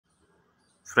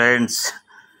Friends,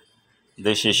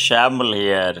 this is Shamal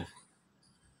here.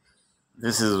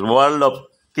 This is world of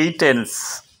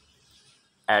kittens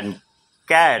and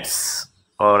cats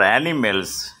or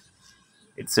animals.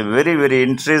 It's a very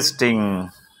interesting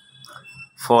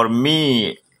for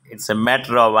me. It's a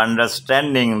matter of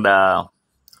understanding the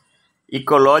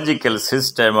ecological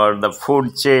system or the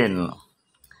food chain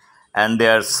and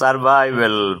their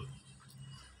survival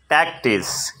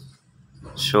tactics.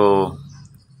 So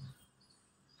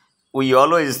we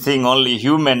always think only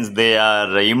humans they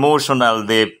are emotional,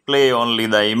 they play only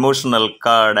the emotional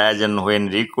card as and when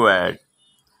required.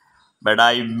 But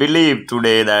I believe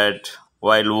today that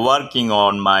while working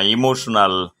on my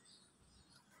emotional,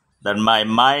 that my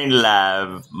mind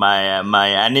lab, my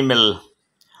animal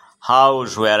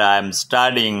house where I am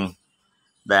studying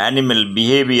the animal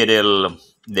behavioral,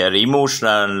 their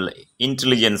emotional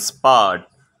intelligence part,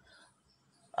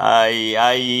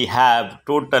 I have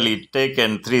totally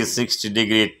taken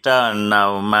 360-degree turn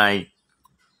now. My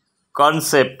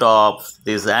concept of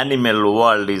this animal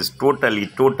world is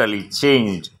totally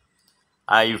changed.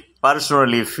 I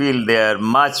personally feel they are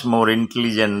much more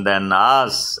intelligent than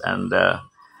us, and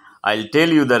I'll tell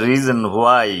you the reason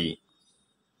why.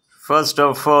 First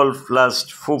of all,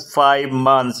 last 5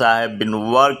 months I have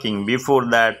been working. Before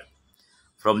that,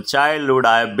 from childhood,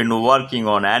 I have been working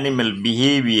on animal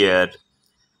behavior.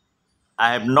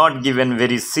 I have not given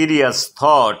very serious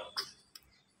thought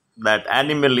that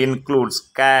animal includes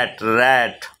cat,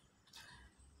 rat,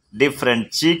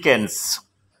 different chickens,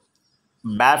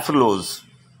 buffaloes,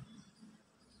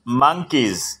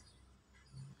 monkeys,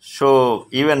 so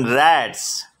even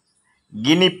rats,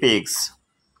 guinea pigs,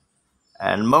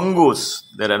 and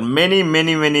mongoose. There are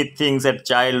many things at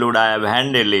childhood I have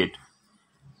handled it.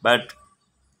 But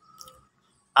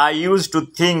I used to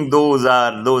think those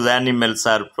animals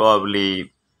are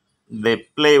probably they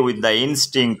play with the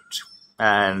instinct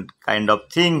and kind of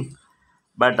thing.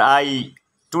 But I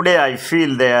today I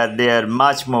feel they are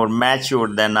much more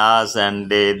matured than us, and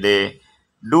they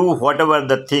do whatever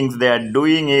the things they are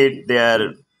doing it. They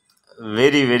are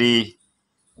very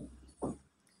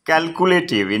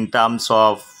calculative in terms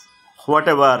of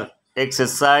whatever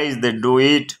exercise they do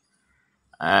it,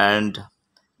 and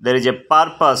there is a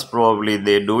purpose probably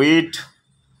they do it,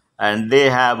 and they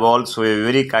have also a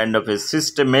very kind of a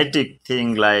systematic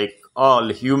thing like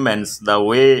all humans, the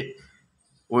way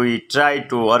we try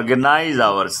to organize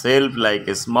ourselves like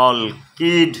a small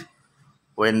kid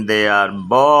when they are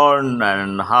born,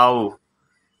 and how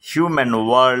human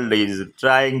world is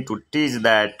trying to teach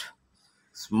that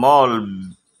small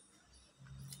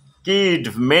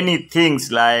kid many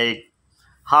things like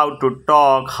how to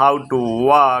talk, how to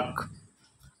walk,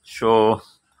 so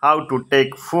how to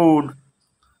take food,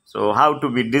 so how to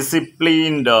be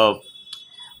disciplined,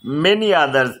 many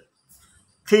other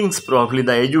things. Probably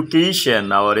the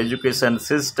education, our education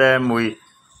system, we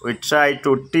try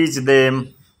to teach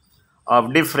them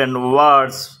of different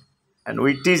words, and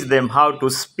we teach them how to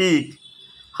speak,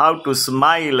 how to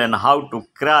smile, and how to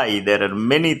cry. There are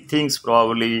many things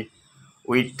probably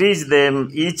we teach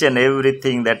them, each and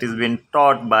everything that is being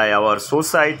taught by our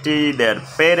society, their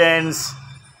parents,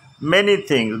 many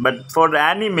things. But for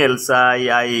animals,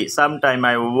 I sometimes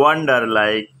I wonder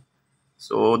like,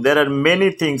 so there are many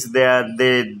things there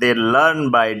they learn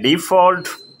by default.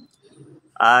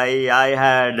 I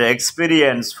had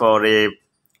experience for a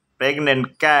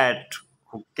pregnant cat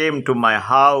who came to my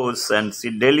house and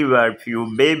she delivered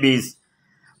few babies.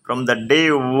 From the day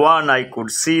one, I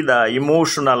could see the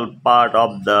emotional part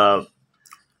of the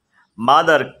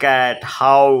mother cat,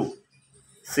 how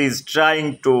she's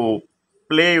trying to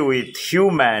play with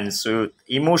humans, with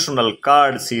emotional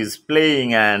cards she's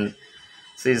playing, and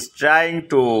she's trying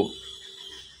to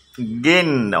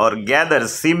gain or gather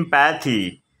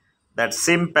sympathy. That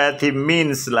sympathy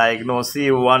means like, no, she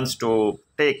wants to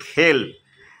take help.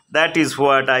 That is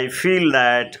what I feel,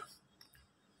 that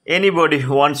anybody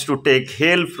who wants to take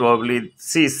help, probably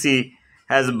she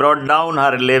has brought down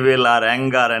her level, her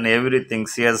anger and everything.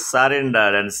 She has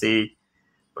surrendered, and she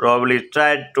probably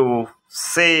tried to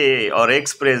say or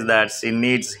express that she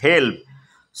needs help.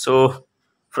 So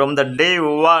from the day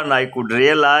one, I could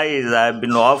realize I have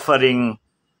been offering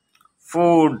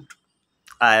food,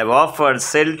 I have offered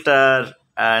shelter,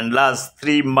 and last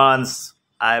 3 months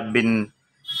I've given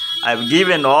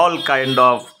all kind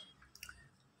of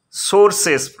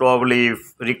sources probably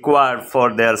required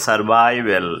for their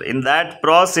survival. In that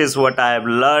process, what I have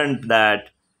learned, that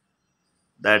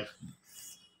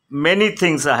many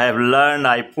things I have learned.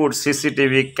 I put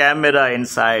CCTV camera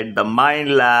inside the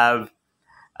MindLab,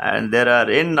 and there are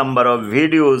n number of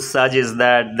videos such as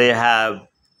that.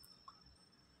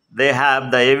 They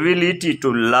have the ability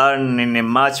to learn in a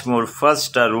much more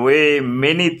faster way.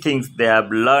 Many things they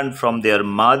have learned from their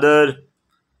mother.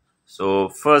 So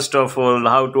first of all,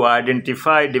 how to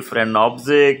identify different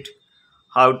objects,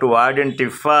 how to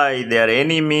identify their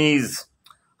enemies,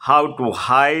 how to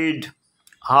hide,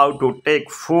 how to take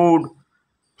food,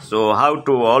 so how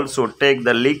to also take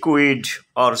the liquid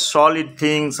or solid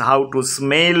things, how to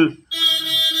smell,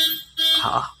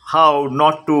 how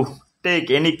not to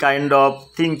take any kind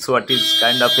of things what is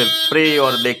kind of a prey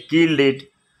or they killed it.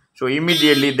 So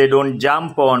immediately they don't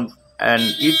jump on and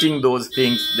eating those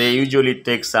things. They usually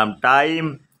take some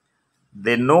time.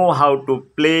 They know how to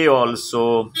play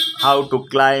also, how to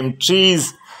climb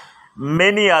trees,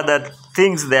 many other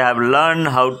things they have learned,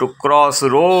 how to cross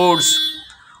roads,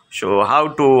 so how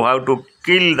to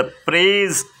kill the prey,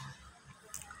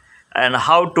 and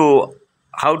how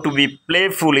to be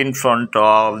playful in front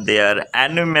of their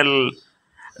animal,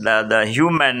 the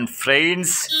human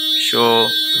friends. So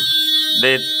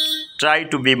they try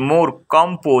to be more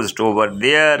composed over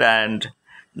there. And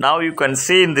now you can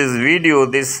see in this video,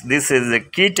 this is a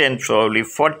kitten, probably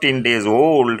 14 days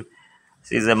old.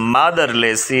 She's a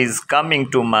motherless. She's coming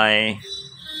to my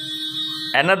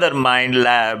another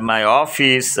MindLab, my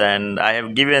office, and I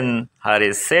have given her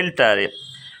a shelter.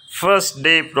 First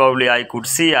day, probably I could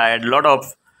see I had a lot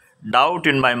of doubt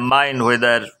in my mind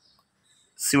whether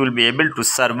she will be able to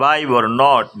survive or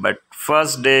not. But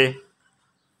first day,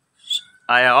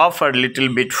 I offered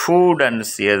little bit food and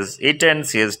she has eaten.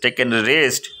 She has taken a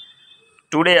rest.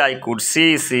 Today I could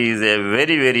see she is a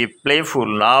very playful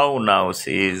now. Now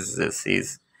she is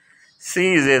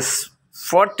a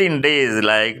 14 days,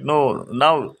 like, no,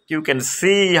 now you can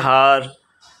see her.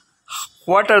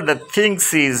 What are the things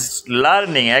she is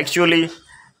learning? Actually,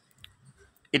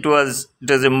 it was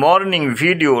a morning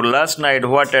video last night.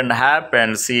 What had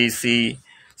happened? She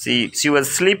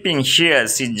was sleeping here.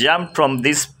 She jumped from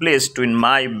this place to in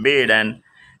my bed and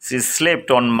she slept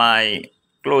on my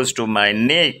close to my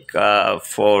neck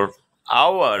for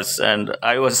hours. And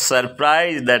I was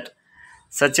surprised that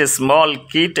such a small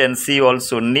kitten, she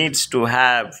also needs to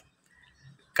have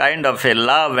kind of a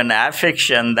love and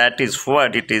affection. That is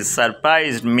what it is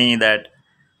surprised me that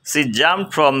she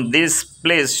jumped from this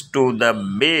place to the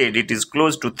bed. It is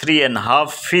close to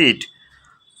 3.5 feet.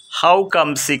 How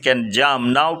come she can jump?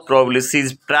 Now probably she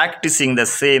is practicing the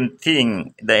same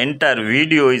thing. The entire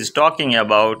video is talking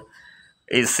about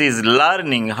is she is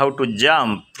learning how to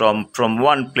jump from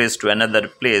one place to another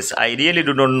place. I really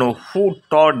do not know who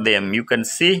taught them. You can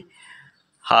see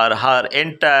her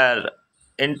entire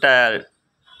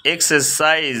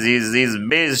exercise is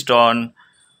based on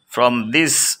from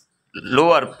this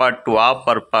lower part to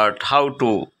upper part, how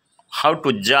to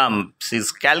jump.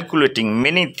 She's calculating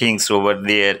many things over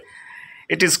there.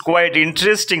 It is quite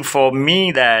interesting for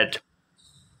me that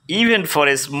even for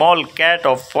a small cat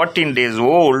of 14 days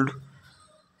old,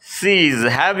 she is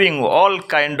having all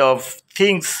kind of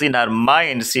things in her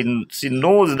mind. She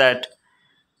knows that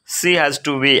she has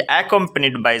to be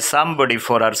accompanied by somebody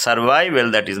for her survival.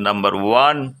 That is number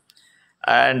one.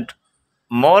 And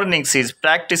morning she is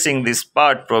practicing this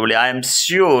part. Probably I am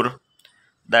sure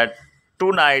that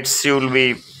tonight she will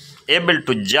be able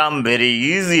to jump very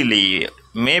easily.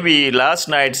 Maybe last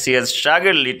night she has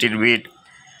struggled a little bit.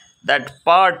 That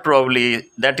part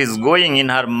probably that is going in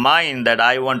her mind, that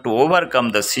I want to overcome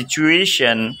the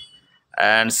situation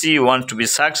and she wants to be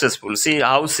successful. See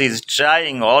how she is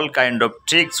trying all kind of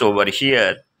tricks over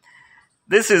here.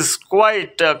 This is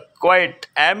quite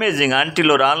amazing.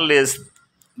 Until or unless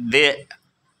they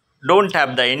don't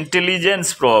have the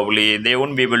intelligence, probably they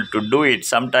won't be able to do it.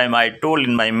 Sometime I told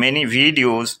in my many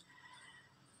videos,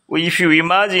 if you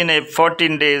imagine a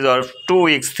 14 days or 2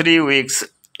 weeks, 3 weeks,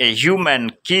 a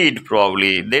human kid,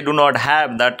 probably they do not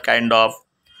have that kind of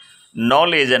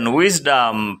knowledge and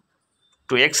wisdom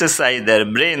to exercise their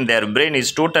brain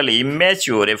is totally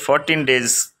immature. A 14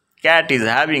 days cat is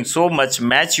having so much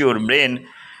mature brain.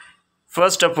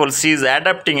 First of all, she is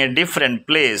adapting a different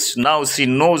place. Now she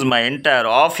knows my entire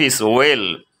office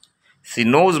well. She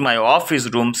knows my office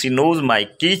room. She knows my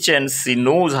kitchen. She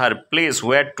knows her place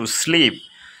where to sleep.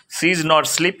 She is not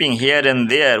sleeping here and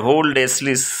there. Whole day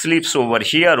sleeps over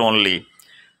here only.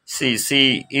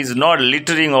 She is not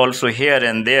littering also here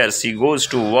and there. She goes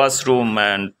to washroom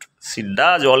and she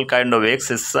does all kind of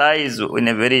exercise in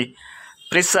a very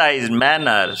precise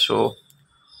manner. So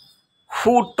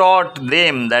who taught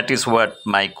them? That is what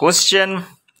my question.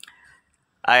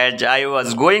 I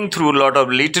was going through a lot of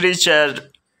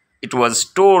literature. It was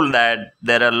told that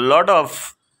there are a lot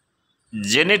of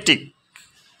genetic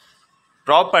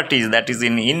properties that is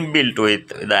inbuilt with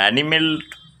the animal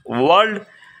world.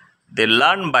 they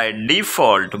learn by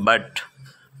default, but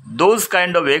those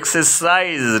kind of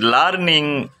exercise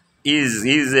learning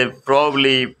is a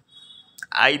probably,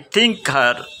 I think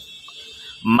her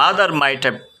mother might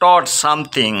have taught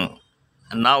something.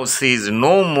 Now she is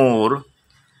no more.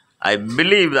 I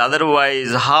believe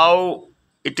otherwise how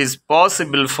it is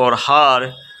possible for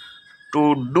her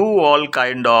to do all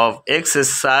kind of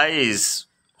exercise,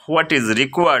 what is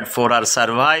required for her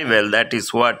survival. That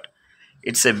is what,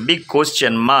 it's a big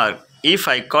question mark. If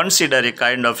I consider a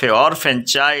kind of a orphan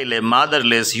child, a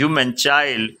motherless human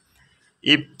child,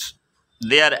 if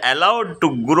they are allowed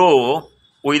to grow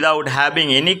without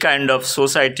having any kind of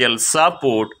societal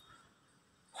support,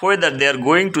 whether they are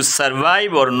going to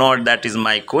survive or not, that is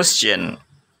my question.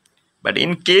 But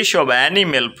in case of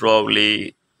animal,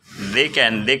 probably they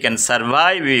can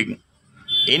survive in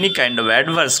any kind of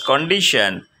adverse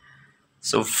condition.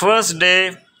 So first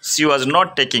day she was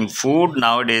not taking food.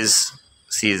 Nowadays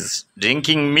she is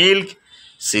drinking milk.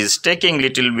 She is taking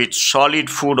little bit solid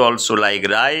food also, like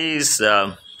rice,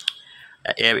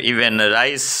 even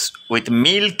rice with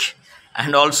milk,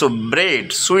 and also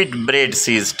bread, sweet bread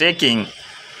she is taking.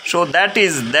 So that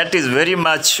is very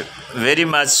much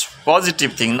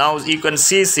positive thing. Now you can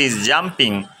see she is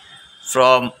jumping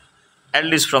from at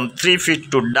least from 3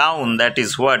 feet to down. That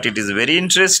is what, it is very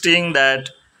interesting that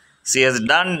she has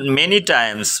done many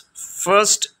times.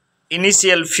 First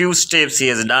initial few steps she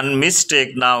has done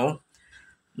mistake. Now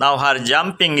her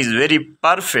jumping is very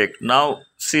perfect. Now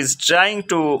she is trying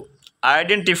to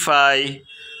identify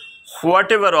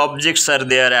whatever objects are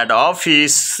there at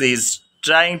office. She is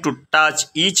trying to touch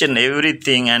each and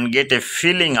everything and get a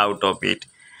feeling out of it.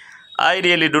 I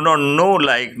really do not know,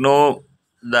 like, no,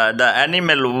 the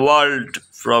animal world,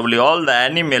 probably all the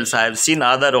animals I have seen,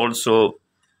 other also,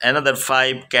 another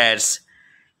 5 cats.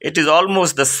 It is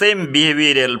almost the same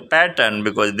behavioral pattern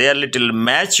because they are little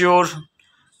mature,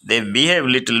 they behave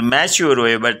little mature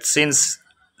way, but since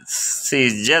she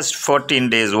is just 14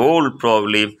 days old,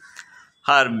 probably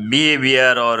her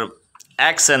behavior or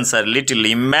actions are little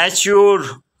immature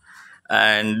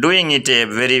and doing it a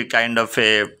very kind of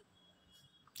a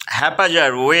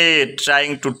haphazard way,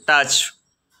 trying to touch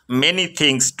many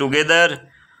things together.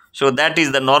 So that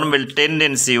is the normal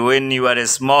tendency when you are a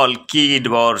small kid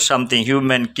or something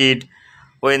human kid.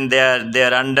 When they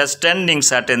are understanding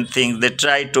certain things, they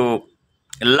try to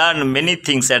learn many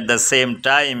things at the same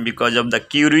time because of the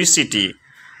curiosity.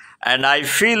 And I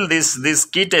feel this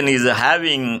kitten is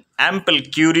having ample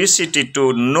curiosity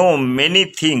to know many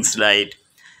things, right?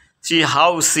 See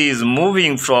how she is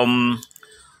moving from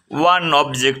one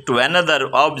object to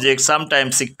another object.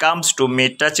 Sometimes she comes to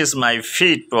me, touches my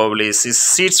feet, probably she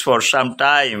sits for some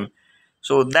time.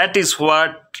 So that is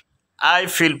what I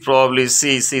feel, probably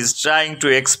she's trying to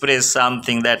express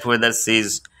something, that whether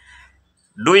she's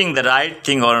doing the right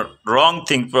thing or wrong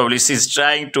thing, probably she's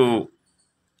trying to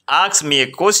ask me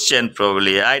a question.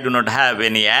 Probably I do not have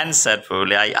any answer.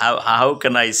 Probably how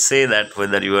can I say that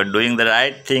whether you are doing the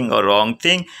right thing or wrong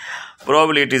thing?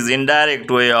 Probably it is indirect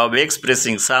way of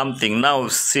expressing something. Now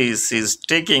she's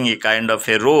taking a kind of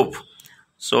a rope.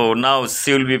 So now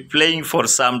she will be playing for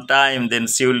some time, then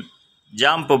she will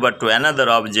jump over to another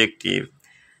objective.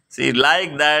 See,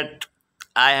 like that,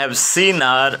 I have seen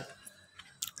her.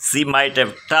 She might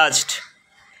have touched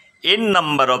in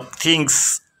number of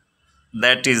things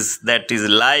that is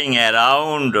lying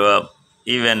around,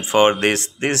 even for this.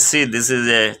 See, this is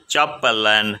a chapel,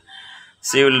 and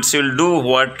she will do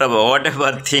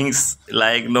whatever things,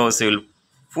 like, no, she will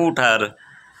put her.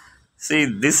 See,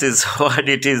 this is what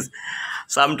it is.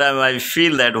 Sometimes I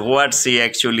feel that what she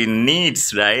actually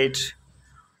needs, right?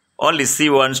 Only she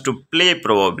wants to play,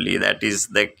 probably. That is,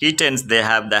 the kittens, they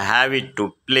have the habit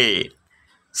to play.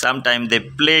 Sometimes they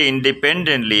play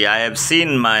independently. I have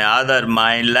seen my other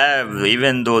MindLab,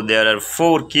 even though there are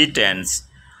 4 kittens.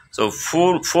 So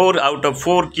four out of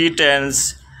 4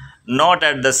 kittens, not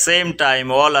at the same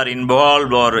time, all are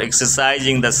involved or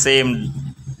exercising the same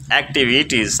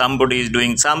activities. Somebody is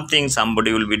doing something,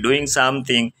 somebody will be doing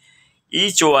something.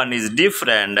 Each one is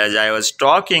different. As I was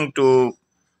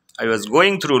I was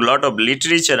going through a lot of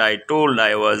literature. I told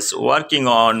I was working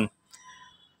on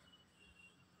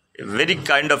a very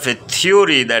kind of a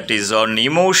theory that is on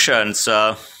emotions.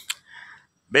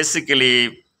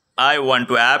 Basically, I want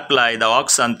to apply the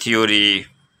auction theory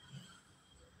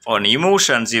on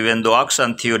emotions, even though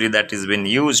auction theory that has been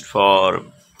used for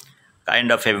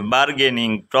kind of a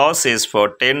bargaining process,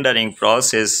 for tendering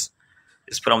process,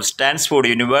 is from Stanford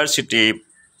University.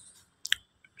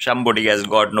 Somebody has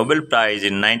got Nobel Prize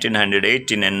in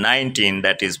 1918 and 19.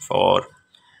 That is for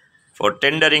For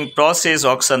tendering process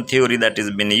auction theory that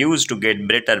has been used to get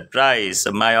better price,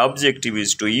 my objective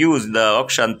is to use the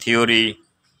auction theory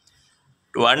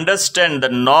to understand the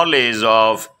knowledge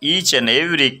of each and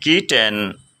every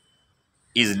kitten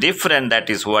is different.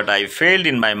 That is what I failed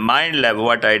in my mind lab.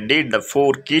 What I did, the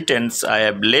four kittens, I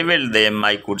have labeled them.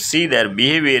 I could see their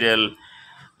behavioral,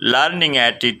 learning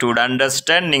attitude,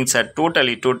 understandings are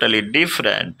totally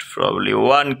different. Probably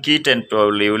one kitten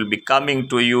probably will be coming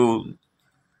to you.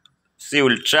 She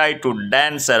will try to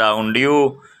dance around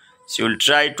you. She will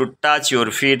try to touch your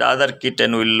feet. Other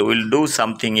kitten will do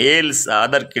something else.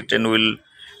 Other kitten will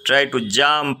try to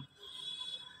jump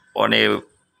on a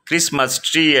Christmas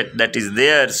tree that is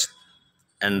theirs,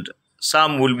 and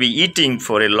some will be eating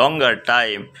for a longer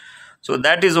time. So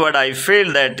that is what I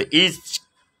feel, that each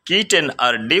kitten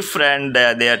are different.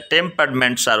 Their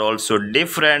temperaments are also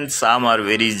different. Some are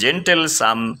very gentle,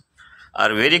 some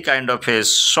are very kind of a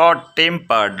short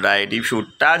tempered, right? If you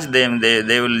touch them,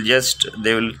 they will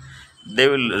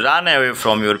run away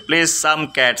from your place.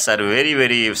 Some cats are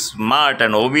very smart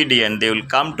and obedient. They will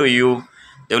come to you,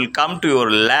 they will come to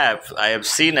your lap. I have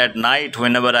seen at night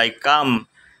whenever I come,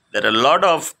 there are a lot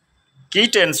of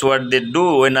kittens. What they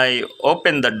do when I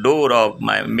open the door of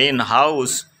my main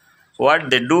house, what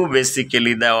they do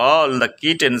basically, they all the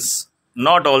kittens,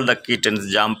 not all the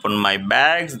kittens jump on my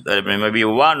bags. There may be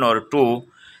one or two.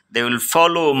 They will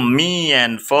follow me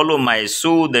and follow my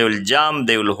shoe. They will jump.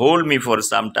 They will hold me for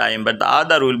some time. But the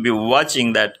other will be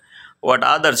watching that what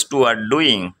others two are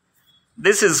doing.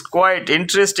 This is quite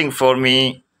interesting for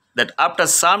me, that after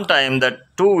some time that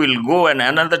two will go and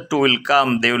another two will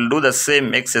come. They will do the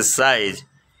same exercise.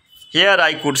 Here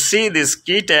I could see this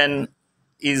kitten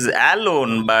is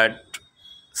alone, but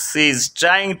she is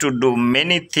trying to do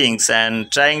many things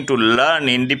and trying to learn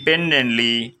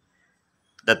independently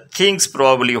the things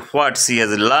probably what she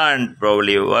has learned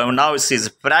probably. Well, now she is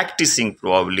practicing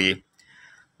probably.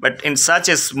 But in such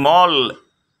a small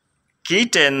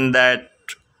kitten, that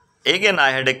again I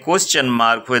had a question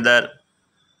mark whether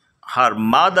her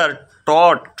mother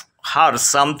taught her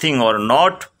something or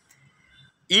not.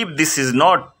 If this is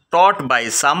not taught by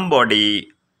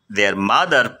somebody, their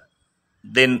mother,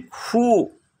 then who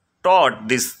taught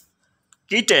this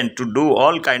kitten to do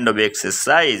all kind of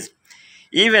exercise,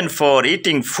 even for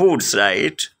eating foods,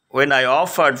 right? When I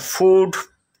offered food,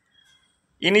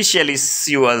 initially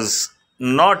she was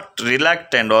not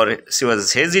reluctant, or she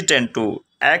was hesitant to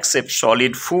accept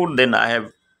solid food. Then I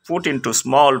have put into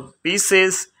small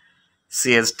pieces.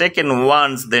 She has taken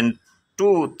once, then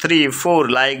two, three, four,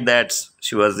 like that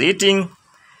she was eating.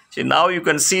 See, now you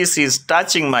can see she is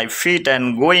touching my feet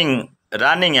and going,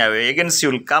 running away. Again she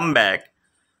will come back.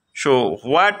 So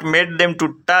what made them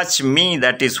to touch me?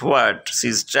 That is what. She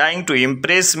is trying to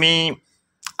impress me.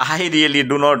 I really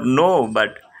do not know,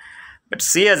 but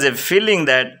she has a feeling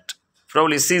that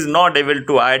probably she is not able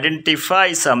to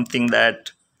identify something,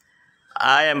 that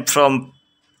I am from,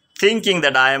 thinking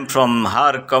that I am from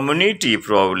her community.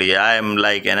 Probably I am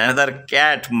like another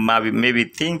cat, maybe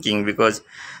thinking, because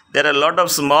there are a lot of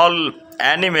small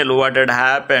animal what had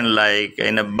happened, like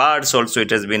in a birds also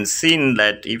it has been seen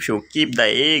that if you keep the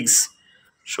eggs,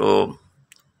 so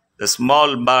the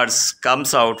small birds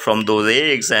comes out from those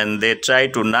eggs and they try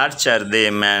to nurture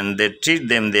them and they treat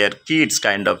them their kids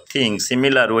kind of thing.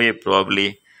 Similar way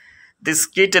probably this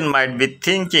kitten might be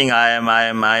thinking I am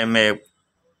a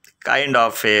kind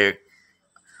of a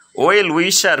well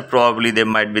wisher. Probably they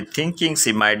might be thinking,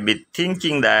 she might be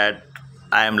thinking that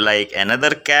I am like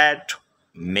another cat,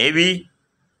 maybe.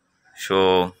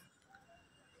 So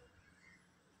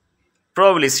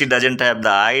probably she doesn't have the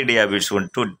idea between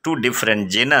two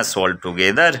different genus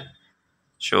altogether.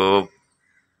 So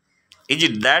is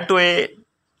it that way?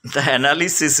 The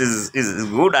analysis is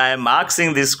good. I am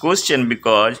asking this question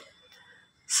because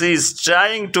she is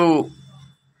trying to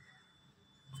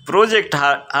project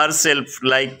herself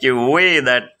like a way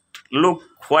that, look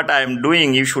what I am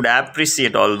doing, you should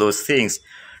appreciate all those things.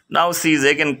 Now she is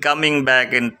again coming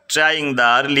back and trying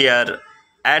the earlier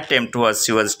attempt was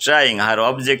she was trying. Her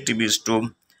objective is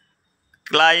to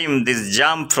climb this,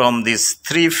 jump from this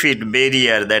 3 feet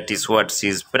barrier. That is what she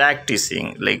is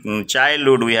practicing. Like in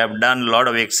childhood we have done a lot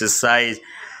of exercise,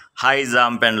 high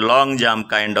jump and long jump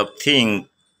kind of thing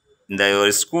in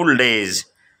the school days.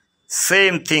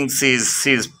 Same thing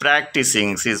she's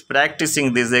practicing. She's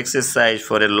practicing this exercise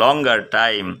for a longer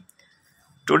time.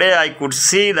 Today I could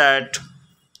see that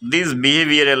these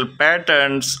behavioral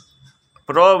patterns,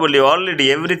 probably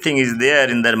already everything is there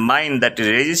in their mind that is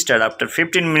registered. After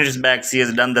 15 minutes back she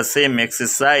has done the same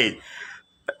exercise.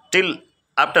 Till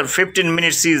after 15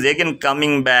 minutes she is again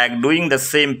coming back doing the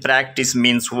same practice.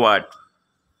 Means what?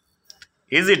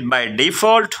 Is it by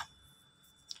default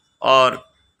or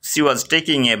she was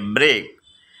taking a break?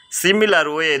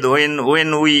 Similar way,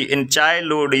 when we in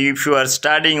childhood, if you are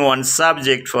studying one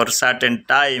subject for certain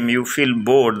time, you feel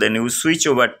bored, then you switch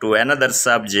over to another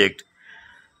subject.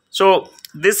 So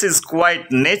this is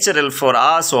quite natural for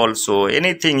us also.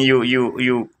 Anything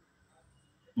you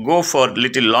go for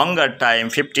little longer time,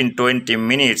 15-20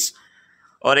 minutes,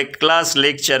 or a class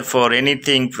lecture for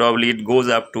anything, probably it goes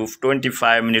up to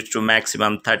 25 minutes to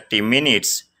maximum 30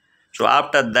 minutes. So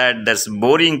after that, this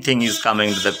boring thing is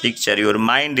coming to the picture. Your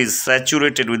mind is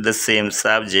saturated with the same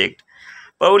subject.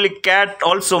 Probably cat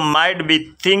also might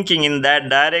be thinking in that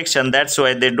direction. That's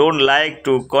why they don't like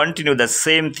to continue the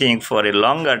same thing for a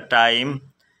longer time.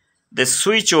 They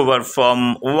switch over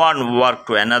from one work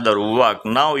to another work.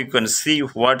 Now you can see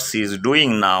what she is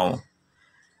doing now.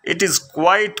 It is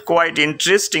quite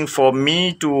interesting for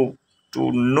me to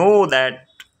know that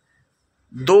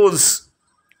those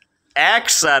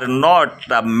acts are not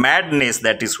the madness.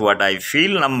 That is what I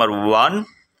feel. Number one,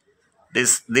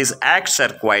 these acts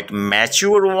are quite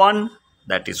mature one.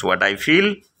 That is what I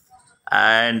feel.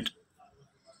 And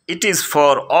it is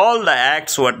for all the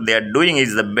acts what they are doing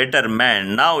is the better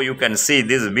man. Now you can see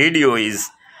this video is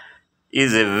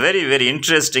a very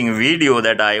interesting video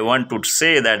that I want to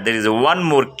say that there is one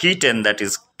more kitten that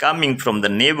is coming from the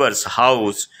neighbor's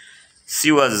house.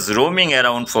 She was roaming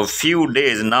around for few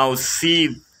days. Now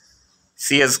she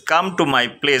has come to my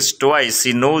place twice.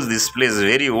 She knows this place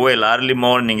very well. Early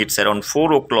morning, it's around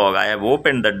 4 o'clock. I have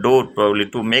opened the door probably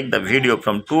to make the video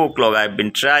from 2 o'clock. I've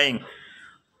been trying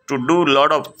to do a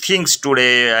lot of things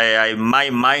today.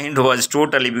 My mind was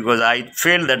totally, because I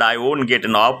felt that I won't get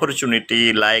an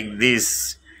opportunity like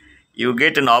this. You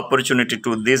get an opportunity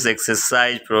to this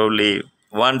exercise probably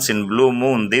once in blue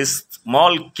moon. This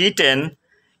small kitten,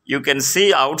 you can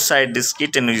see outside, this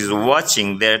kitten is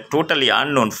watching. They're totally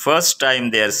unknown. First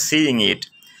time they are seeing it.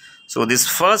 So this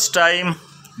first time,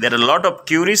 there are a lot of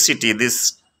curiosity.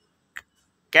 This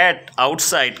cat,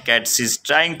 outside cat, she's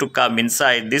trying to come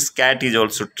inside. This cat is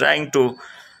also trying to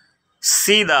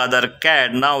see the other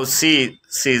cat. Now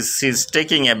she's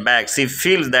taking a back. She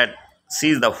feels that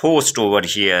she's the host over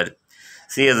here.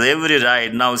 She has every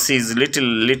right. Now she's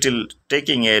little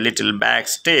taking a little back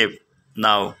step.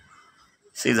 Now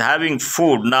she's having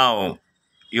food. Now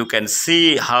you can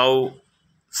see how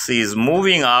she is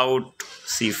moving out.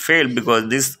 She felt, because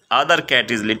this other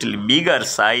cat is little bigger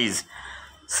size,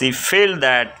 she felt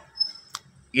that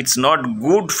it's not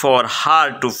good for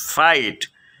her to fight.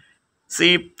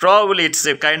 See, probably it's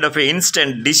a kind of an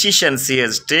instant decision she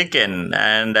has taken,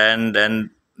 and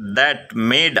that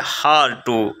made her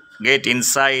to get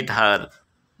inside her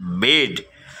bed.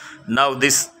 Now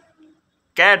this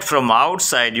cat from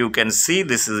outside, you can see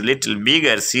this is little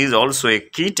bigger. She is also a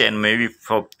kitten, maybe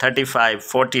for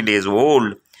 35-40 days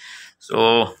old.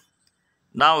 So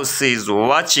now she is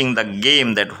watching the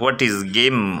game, that what is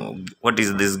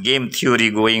this game theory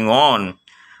going on.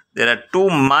 There are two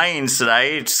minds,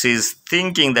 right? She's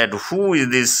thinking that who is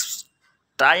this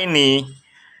tiny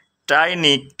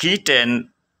kitten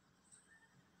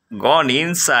gone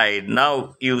inside.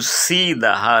 Now you see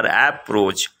her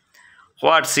approach,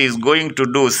 what she is going to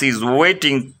do. She is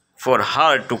waiting for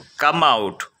her to come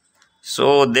out.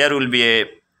 So there will be a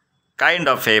kind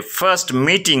of a first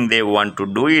meeting. They want to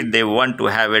do it. They want to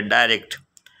have a direct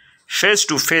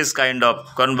face-to-face kind of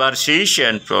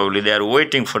conversation. Probably they are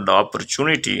waiting for the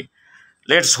opportunity.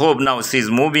 Let's hope. Now she's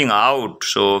moving out.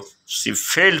 So she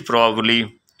failed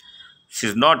probably.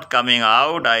 She's not coming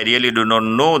out. I really do not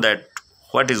know that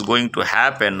what is going to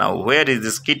happen now. Where is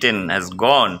this kitten has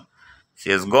gone?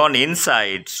 She has gone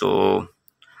inside. So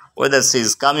whether she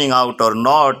is coming out or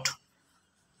not,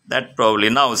 that probably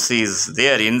now she is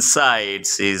there inside.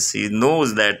 She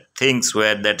knows that things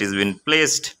where that is been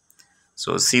placed.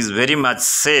 So she is very much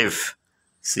safe.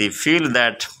 She feels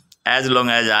that as long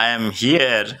as I am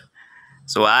here,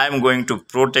 so I am going to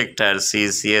protect her. She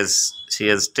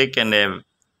has taken a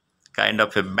kind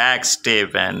of a back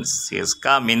step, and she has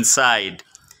come inside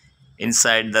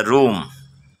the room.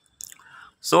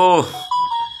 So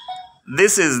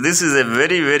this is a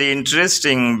very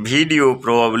interesting video.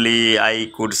 Probably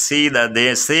I could see that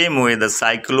the same way the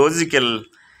psychological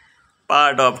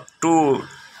part of two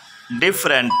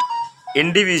different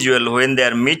individual, when they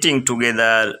are meeting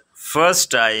together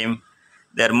first time,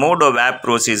 their mode of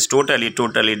approach is totally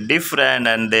different,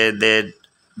 and they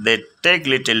take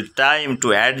little time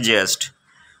to adjust.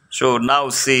 So now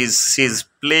she's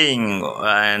playing,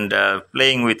 and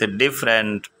playing with a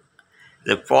different,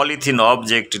 the polythene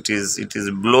object. It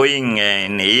is blowing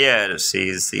in air.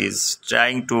 She's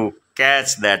trying to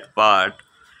catch that part.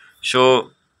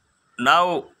 So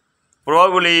Now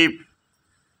probably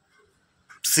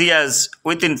she has,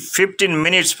 within 15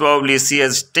 minutes probably she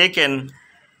has taken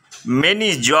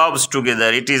many jobs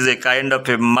together. It is a kind of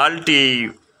a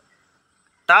multi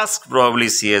task probably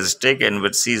she has taken,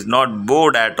 but she is not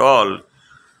bored at all.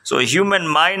 So human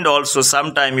mind also,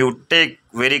 sometime you take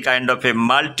very kind of a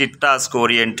multitask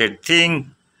oriented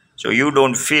thing. So you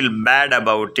don't feel bad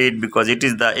about it, because it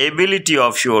is the ability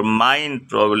of your mind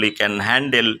probably can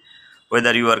handle,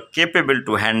 whether you are capable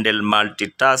to handle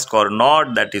multitask or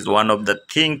not. That is one of the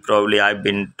thing probably I've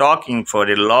been talking for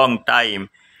a long time,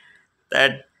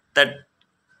 that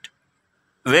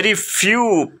very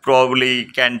few probably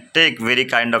can take very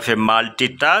kind of a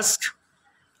multitask.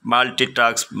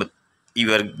 But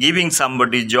you are giving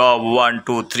somebody job, one,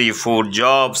 two, three, four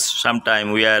jobs.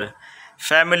 Sometimes we are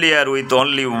familiar with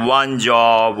only one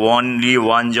job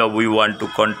we want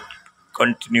to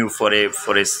continue for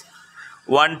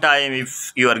one time.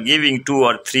 If you are giving two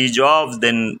or three jobs,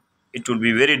 then it will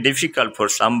be very difficult for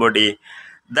somebody.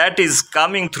 That is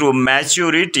coming through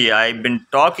maturity. I've been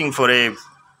talking for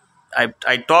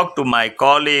I talk to my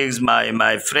colleagues,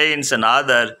 my friends and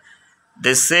other.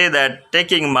 They say that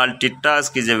taking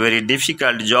multitask is a very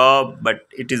difficult job, but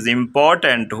it is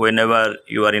important whenever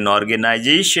you are in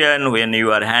organization, when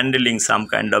you are handling some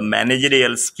kind of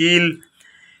managerial skill.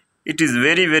 It is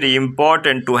very, very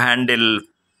important to handle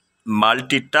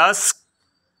multitask,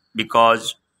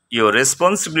 because your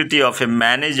responsibility of a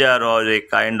manager or a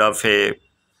kind of a,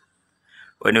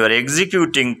 when you are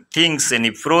executing things, any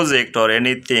project or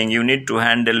anything, you need to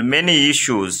handle many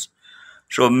issues.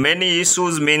 So many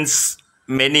issues means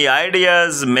many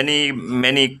ideas,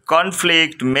 many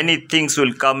conflict, many things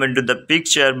will come into the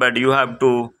picture, but you have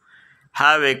to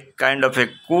have a kind of a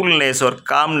coolness or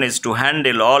calmness to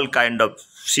handle all kind of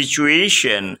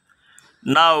situation.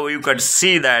 Now you could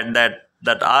see that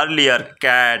earlier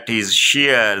cat is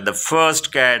here, the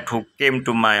first cat who came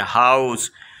to my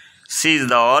house. She is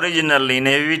the original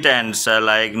inhabitant,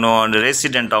 like no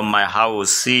resident of my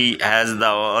house. She has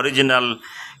the original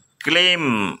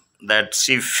claim that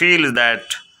she feels that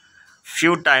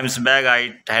few times back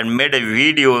I had made a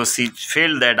video. She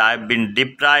felt that I've been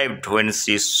deprived when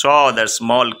she saw that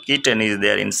small kitten is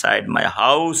there inside my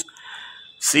house.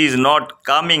 She is not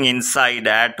coming inside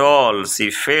at all. She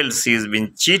felt she's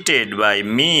been cheated by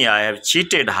me. I have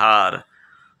cheated her.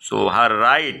 So her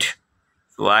right.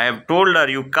 So I have told her,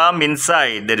 you come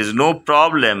inside. There is no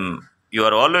problem. You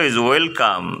are always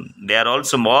welcome. They are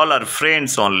also all our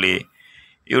friends only.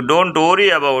 You don't worry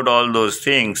about all those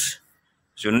things.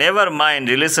 So never mind,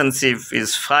 relationship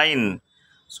is fine.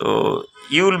 So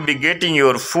you will be getting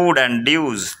your food and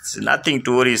dues. It's nothing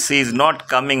to worry. She is not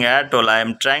coming at all. I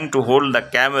am trying to hold the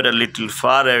camera a little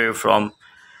far away from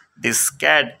this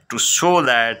cat to show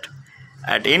that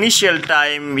at initial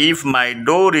time, if my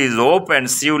door is open,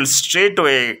 she will straight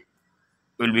away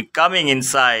will be coming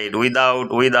inside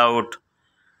without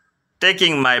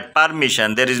taking my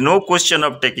permission. There is no question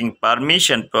of taking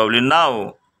permission probably.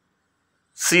 Now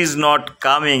she is not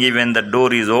coming even the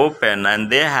door is open,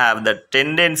 and they have the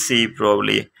tendency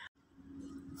probably.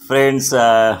 Friends,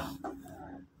 I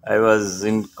was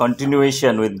in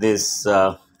continuation with this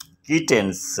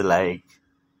kittens, like,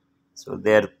 so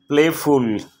their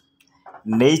playful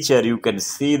nature, you can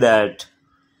see that.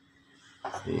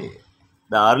 See,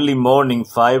 the early morning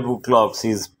 5 o'clock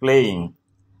she's playing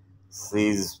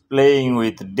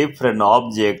with different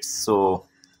objects. So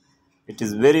it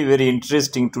is very, very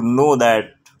interesting to know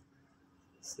that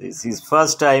this is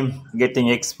first time getting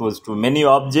exposed to many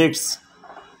objects.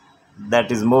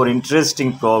 That is more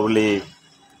interesting probably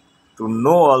to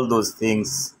know all those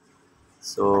things.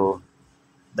 So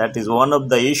that is one of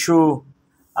the issue.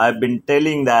 I've been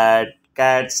telling that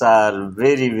cats are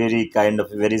very, very kind of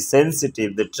very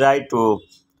sensitive. They try to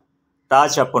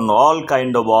touch upon all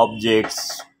kind of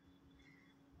objects,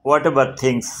 whatever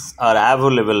things are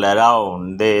available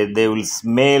around. They will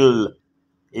smell.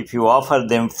 If you offer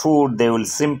them food, they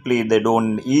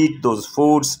don't eat those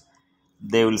foods.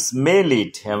 They will smell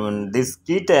it. I mean, this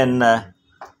kitten,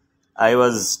 I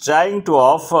was trying to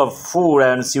offer food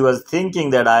and she was thinking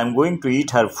that I am going to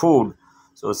eat her food.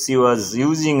 So she was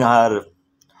using her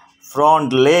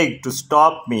front leg to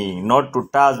stop me not to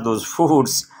touch those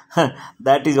foods.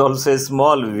 That is also a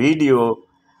small video.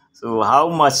 So how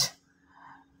much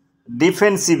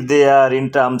defensive they are in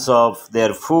terms of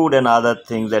their food and other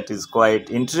things, that is quite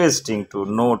interesting to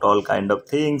note all kind of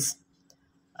things.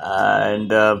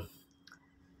 And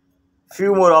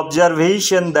few more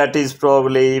observation, that is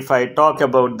probably, if I talk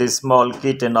about this small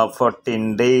kitten of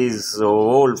 14 days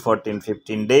old,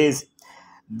 14-15 days,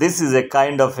 this is a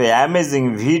kind of a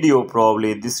amazing video.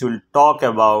 Probably this will talk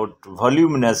about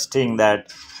voluminous thing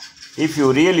that if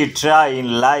you really try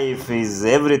in life, is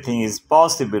everything is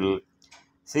possible.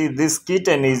 See, this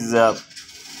kitten is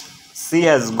she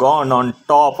has gone on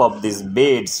top of this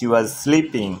bed. She was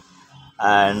sleeping,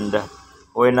 and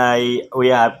when I we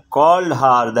have called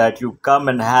her that you come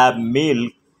and have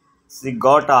milk, she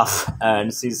got up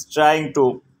and she's trying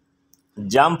to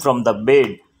jump from the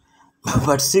bed,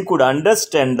 but she could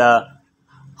understand the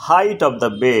height of the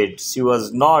bed. She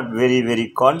was not very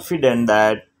confident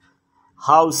that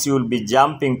how she will be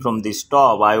jumping from the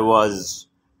top. I was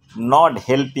not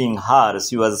helping her.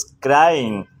 She was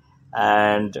crying,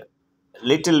 and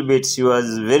little bit she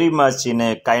was very much in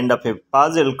a kind of a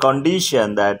puzzle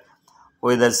condition that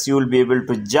whether she will be able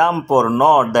to jump or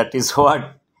not. That is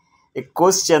what a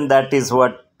question, that is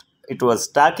what it was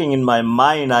stuck in my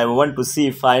mind. I want to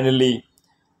see finally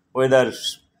whether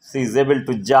she is able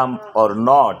to jump or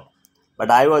not. But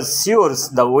I was sure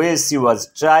the way she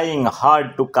was trying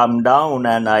hard to come down,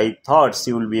 and I thought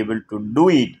she will be able to do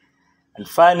it. And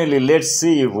finally, let's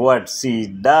see what she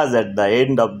does at the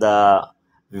end of the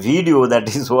video.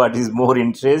 That is what is more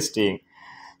interesting.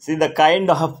 See the kind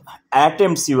of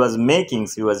attempts she was making.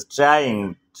 She was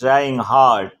trying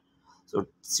hard. So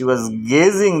she was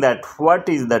gazing that what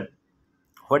is the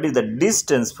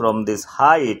distance from this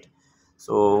height.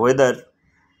 So whether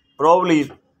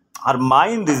probably her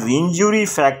mind, is injury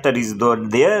factor is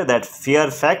there, that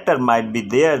fear factor might be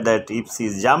there, that if she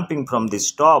is jumping from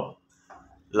this top,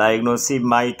 like she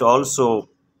might also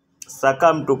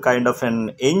succumb to kind of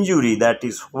an injury. That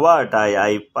is what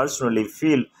I personally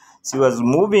feel. She was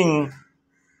moving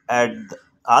at the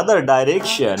other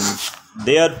direction.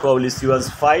 There probably she was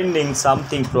finding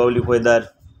something, probably whether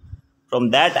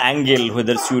from that angle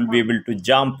whether she will be able to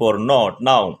jump or not.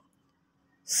 Now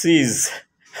she's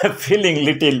feeling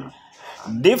little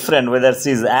different, whether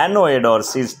she's annoyed or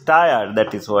she's tired.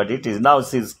 That is what it is. Now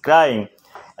she's crying.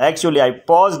 Actually, I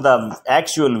paused the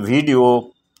actual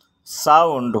video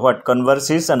sound, what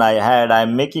conversation I had.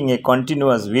 I'm making a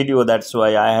continuous video, that's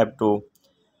why I have to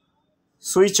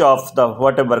switch off the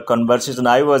whatever conversation.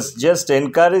 I was just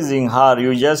encouraging her,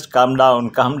 you just calm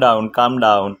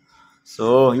down.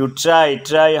 So you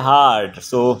try hard.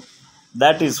 So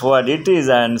that is what it is.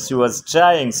 And she was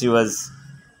trying, she was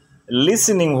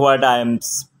listening what I am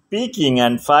speaking,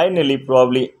 and finally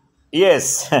probably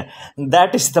yes,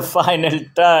 that is the final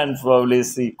turn. Probably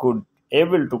she could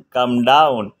able to come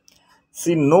down.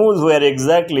 She knows where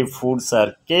exactly foods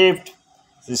are kept.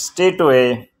 She straight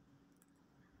away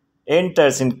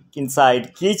enters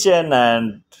inside kitchen,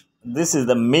 and this is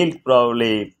the milk.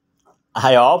 Probably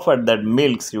I offered that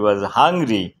milk. She was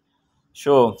hungry.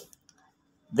 So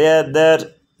they're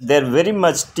very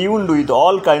much tuned with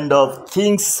all kind of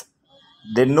things.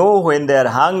 They know when they are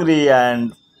hungry,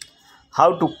 and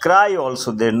how to cry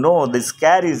also. They know this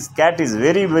cat is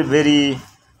very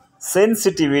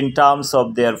sensitive in terms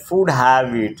of their food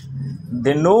habit.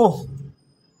 They know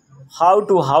how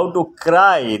to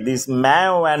cry. This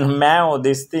meow and meow,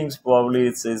 these things probably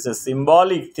it's a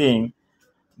symbolic thing,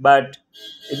 but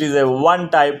it is a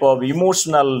one type of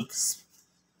emotional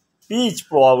speech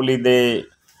probably they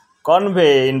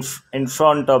convey in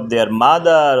front of their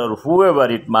mother or whoever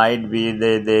it might be.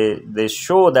 They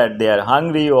show that they are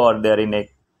hungry, or they are in a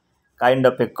kind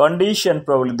of a condition,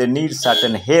 probably they need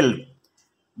certain help.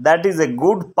 That is a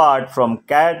good part from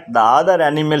cat. The other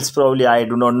animals, probably I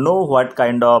do not know what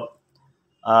kind of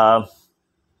uh,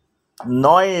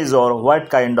 noise or what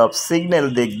kind of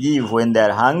signal they give when they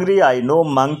are hungry. I know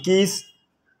monkeys,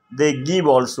 they give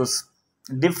also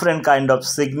different kind of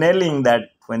signaling that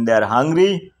when they are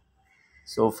hungry.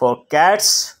 So for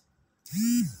cats,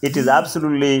 it is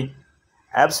absolutely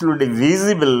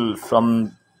visible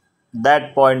from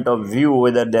that point of view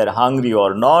whether they are hungry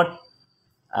or not.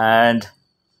 And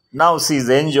now she's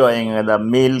enjoying the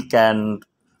milk, and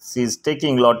she's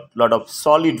taking lot of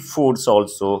solid foods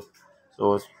also.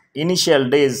 So initial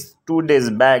days, 2 days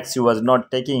back, she was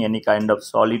not taking any kind of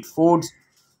solid foods.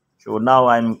 So now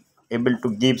I'm able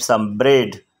to give some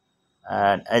bread,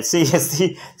 and I see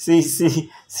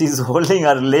she's holding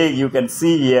her leg. You can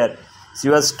see here she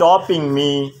was stopping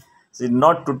me. She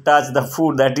not to touch the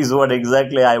food. That is what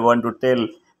exactly I want to tell.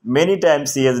 Many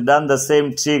times she has done the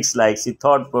same tricks, like she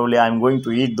thought probably I'm going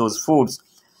to eat those foods.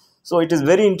 So it is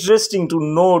very interesting to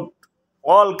note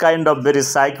all kind of very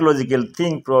psychological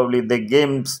thing. Probably the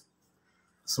games,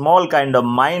 small kind of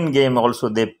mind game also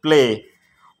they play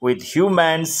with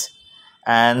humans,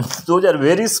 and those are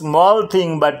very small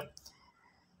thing, but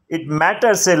it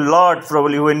matters a lot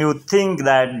probably when you think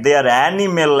that they are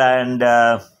animal, and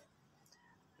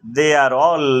they are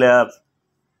all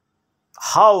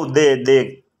how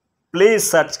they play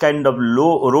such kind of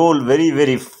role very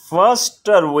very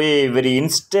faster way, very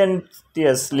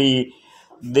instantaneously.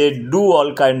 They do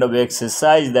all kind of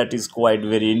exercise that is quite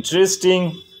very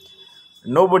interesting.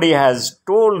 Nobody has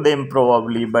told them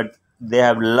probably, but they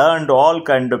have learned all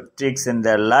kind of tricks in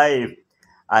their life.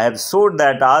 I have showed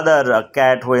that other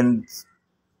cat, when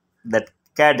that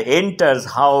cat enters,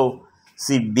 how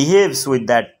she behaves with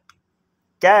that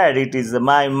cat. It is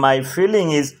my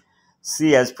feeling is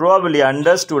she has probably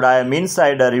understood, I am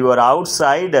insider, you are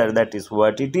outsider. That is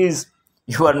what it is.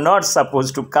 You are not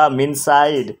supposed to come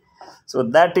inside. So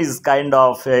that is kind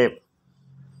of a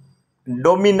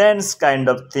dominance kind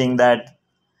of thing, that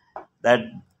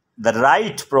the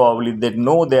right, probably they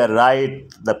know their right.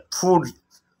 The food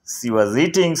she was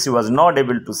eating, she was not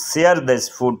able to share this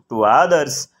food to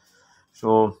others.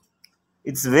 So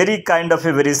it's very kind of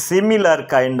a very similar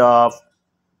kind of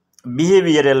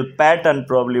behavioral pattern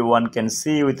probably one can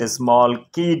see with a small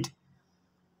kid.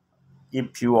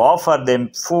 If you offer them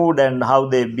food and how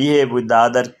they behave with the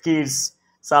other kids,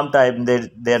 sometimes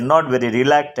they're not very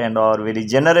reluctant or very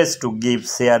generous to give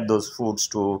share those foods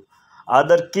to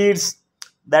other kids.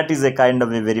 That is a kind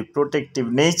of a very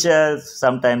protective nature.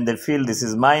 Sometimes they feel this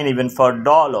is mine. Even for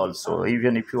doll also,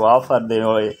 even if you offer them,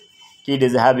 or a kid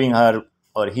is having her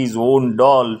or his own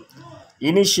doll,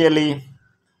 initially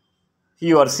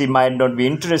he or she might not be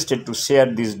interested to share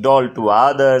this doll to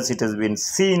others. It has been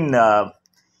seen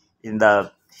in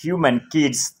the human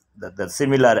kids, the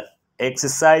similar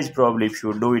exercise. Probably if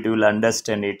you do it, you will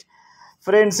understand it.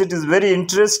 Friends, it is very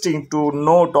interesting to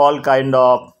note all kind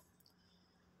of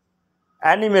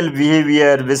animal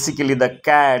behavior, basically the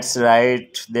cats,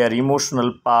 right? Their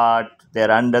emotional part, their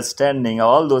understanding,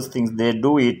 all those things, they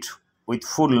do it with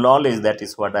full knowledge. That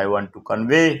is what I want to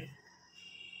convey.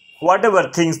 Whatever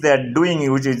things they are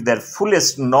doing, which is their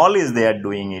fullest knowledge, they are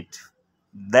doing it.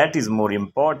 That is more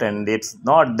important. It's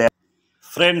not that.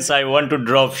 Friends, I want to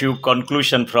draw a few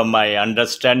conclusions from my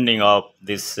understanding of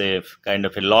this kind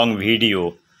of a long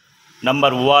video. Number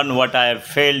one, what I have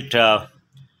felt,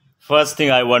 first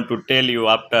thing I want to tell you,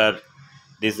 after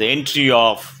this entry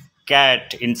of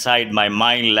cat inside my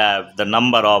mind lab, the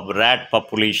number of rat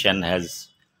population has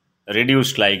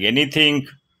reduced like anything.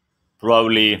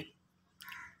 Probably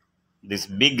this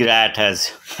big rat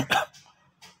has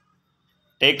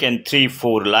taken 3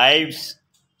 4 lives.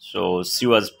 So she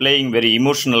was playing very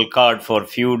emotional card for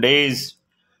few days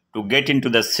to get into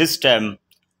the system,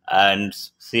 and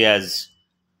she has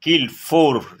killed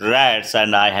 4 rats,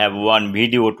 and I have one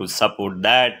video to support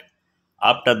that.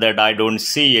 After that, I don't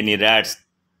see any rats.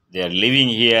 They are living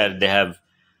here. They have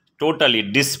totally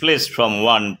displaced from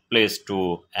one place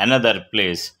to another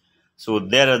place. So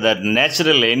there are the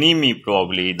natural enemy,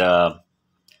 probably the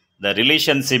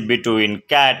relationship between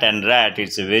cat and rat.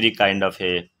 It's a very kind of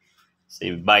a,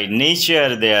 see, by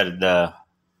nature they are the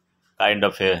kind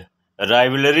of a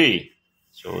rivalry.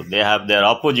 So they have their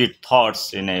opposite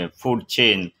thoughts in a food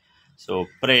chain. So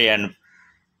prey and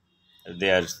they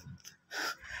are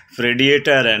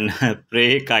predator and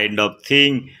prey kind of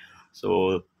thing.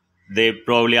 So they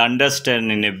probably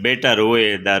understand in a better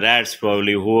way. The rats,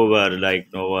 probably whoever like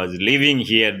was living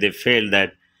here, they feel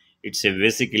that it's a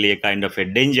basically a kind of a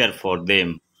danger for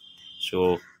them.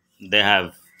 So they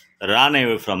have run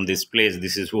away from this place.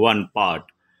 This is one part.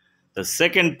 The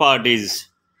second part is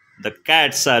the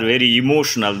cats are very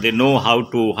emotional. They know how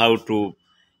to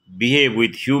behave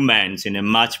with humans in a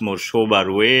much more sober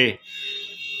way.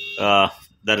 uh,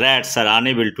 the rats are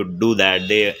unable to do that.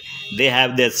 They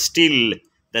have their still,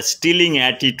 the stealing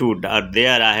attitude are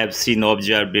there. I have seen,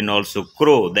 observed in also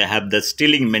crow. They have the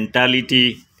stealing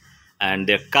mentality and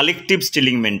their collective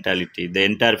stealing mentality. The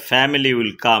entire family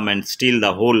will come and steal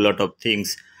the whole lot of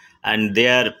things, and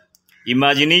their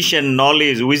imagination,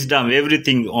 knowledge, wisdom,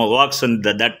 everything works in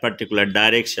that particular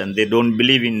direction. They don't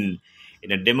believe in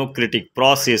a democratic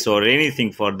process or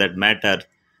anything for that matter.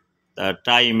 The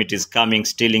time it is coming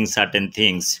stealing certain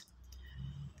things.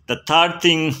 The third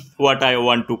thing what I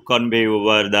want to convey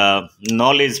over the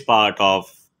knowledge part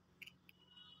of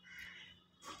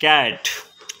cat,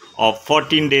 of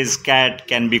 14 days cat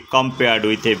can be compared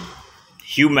with a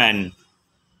human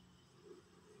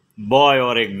boy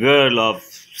or a girl of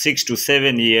 6 to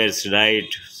 7 years, right?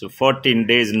 So 14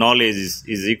 days knowledge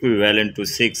is equivalent to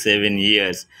 6 7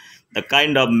 years. The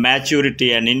kind of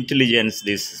maturity and intelligence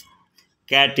this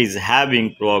cat is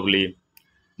having, probably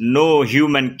no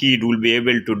human kid will be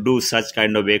able to do such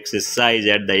kind of exercise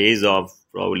at the age of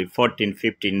probably 14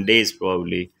 15 days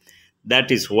probably.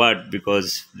 That is what,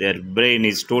 because their brain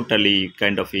is totally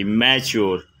kind of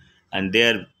immature, and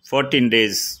their 14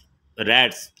 days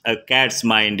a cat's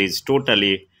mind is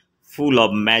totally full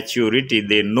of maturity.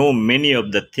 They know many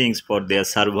of the things for their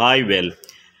survival,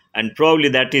 and probably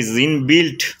that is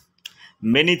inbuilt.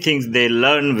 Many things they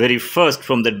learn very first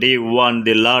from the day one.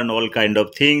 They learn all kind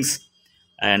of things,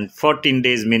 and 14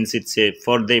 days means it's a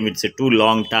for them it's a too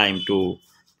long time to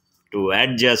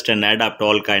adjust and adapt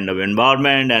all kind of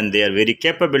environment, and they are very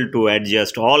capable to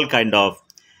adjust all kind of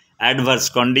adverse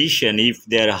condition. If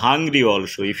they are hungry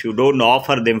also, if you don't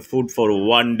offer them food for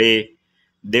one day,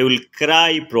 they will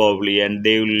cry probably, and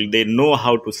they know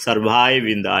how to survive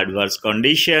in the adverse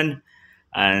condition,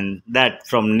 and that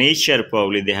from nature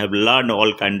probably they have learned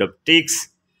all kind of tricks,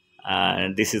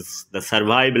 and this is the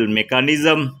survival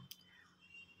mechanism.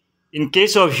 In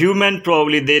case of human,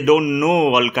 probably they don't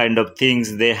know all kind of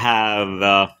things. They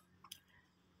have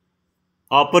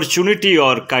opportunity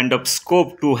or kind of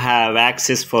scope to have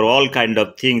access for all kind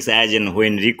of things as and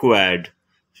when required,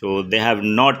 so they have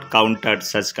not countered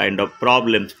such kind of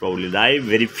problems probably, right?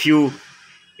 Very few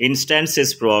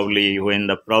instances probably when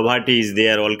the poverty is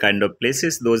there, all kind of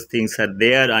places those things are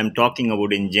there. I'm talking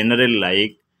about in general,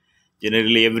 like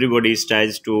generally everybody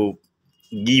tries to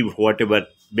give whatever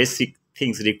basic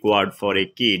things required for a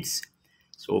kids.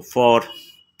 So for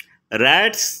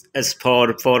rats, as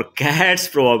for cats,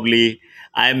 probably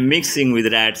I'm mixing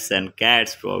with rats and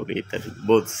cats. Probably that is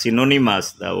both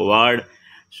synonymous the word.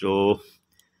 So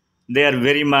they are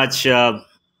very much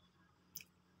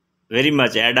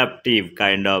adaptive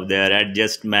kind of their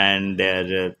adjustment.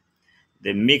 They're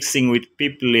mixing with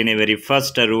people in a very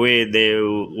faster way. They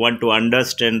want to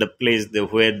understand the place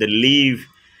where they live.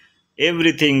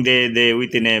 Everything they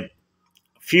within a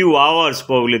few hours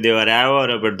probably they were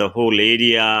aware about the whole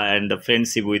area and the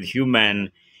friendship with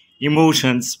human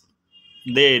emotions.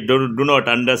 They do not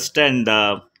understand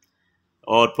the,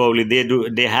 or probably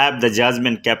they have the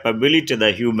judgment capability.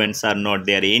 The humans are not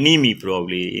their enemy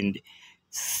probably in,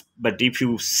 but if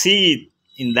you see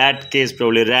in that case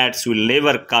probably rats will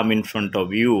never come in front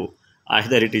of you,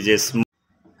 either it is a small.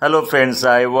 Hello friends,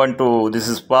 I want to, this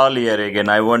is Paul here again.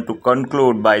 I want to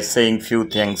conclude by saying few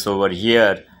things over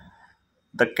here.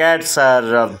 The cats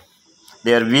are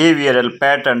their behavioral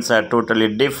patterns are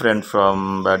totally different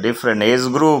from a different age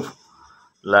group.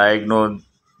 Like,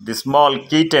 the small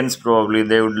kittens probably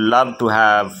they would love to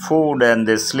have food, and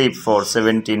they sleep for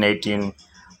 17, 18,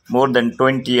 more than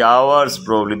 20 hours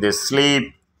probably. They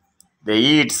sleep, they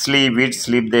eat,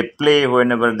 sleep. They play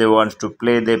whenever they want to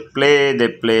play. They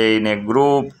play in a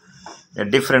group, a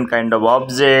different kind of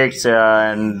objects,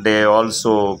 and they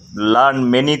also learn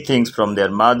many things from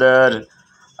their mother.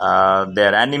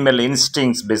 Their animal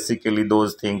instincts, basically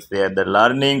those things they are the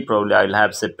learning. Probably I'll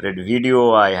have separate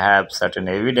video. I have certain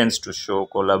evidence to show,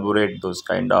 collaborate those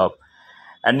kind of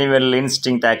animal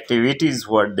instinct activities.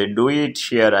 What they do it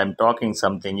here, I'm talking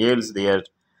something else. They are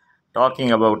talking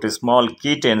about a small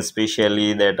kitten,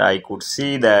 especially that I could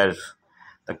see that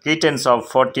the kittens of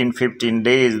 14, 15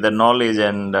 days, the knowledge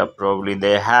and probably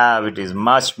they have, it is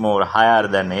much more higher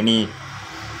than any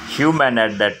human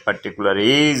at that particular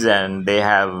age, and they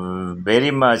have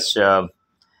very much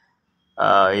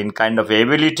in kind of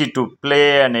ability to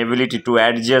play and ability to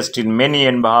adjust in many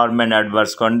environment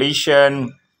adverse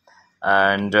condition,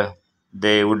 and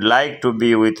they would like to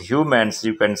be with humans.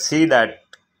 You can see that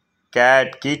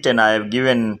kitten, I have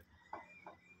given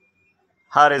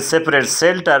her a separate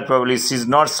shelter. Probably she's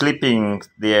not sleeping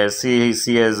there.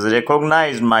 She has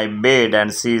recognized my bed,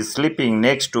 and she is sleeping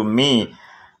next to me.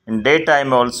 In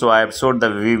daytime also I have showed the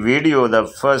video. The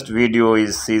first video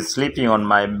is she is sleeping on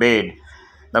my bed.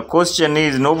 The question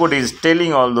is, nobody is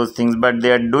telling all those things, but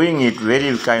they are doing it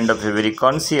very kind of very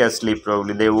consciously.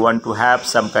 Probably they want to have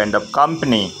some kind of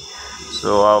company,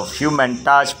 so of human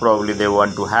touch probably they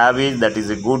want to have it. That is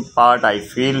a good part, I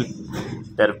feel.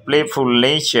 Their playful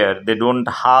nature, they don't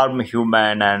harm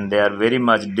human, and they are very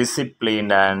much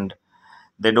disciplined, and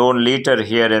they don't litter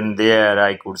here and there.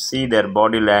 I could see their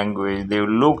body language. They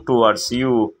will look towards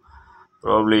you.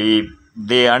 Probably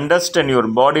they understand your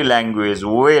body language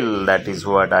well. That is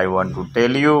what I want to tell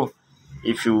you.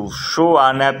 If you show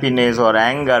unhappiness or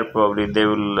anger, probably they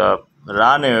will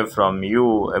run away from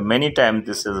you. Many times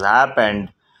this has happened.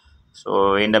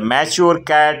 So in the mature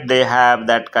cat, they have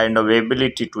that kind of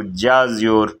ability to judge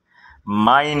your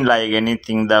mind like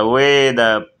anything. The way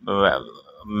the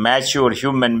mature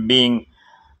human being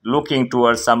looking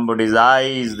towards somebody's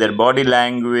eyes, their body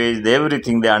language,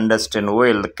 everything they understand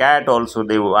well. The cat also,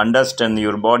 they understand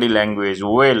your body language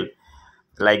well.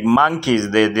 Like monkeys,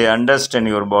 they understand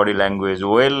your body language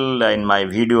well. In my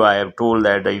video, I have told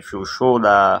that if you show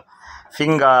the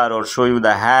finger or show you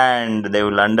the hand, they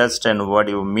will understand what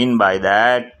you mean by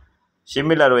that.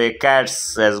 Similar way,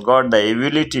 cats has got the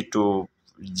ability to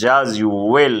judge you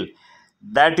well.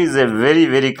 That is a very,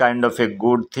 very kind of a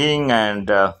good thing. And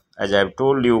as I've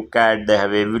told you, cat, they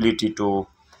have ability to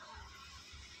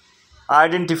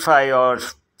identify or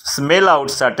smell out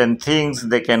certain things.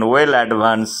 They can well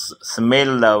advance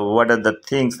smell what are the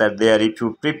things that they are. If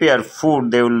you prepare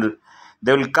food, they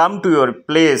will come to your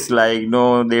place, like,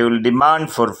 no, they will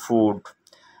demand for food.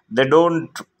 They don't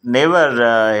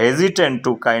never hesitate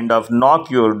to kind of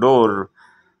knock your door.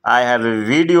 I have a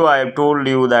video. I have told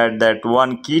you that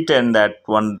one kitten, that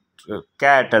one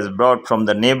cat has brought from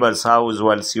the neighbor's house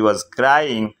while she was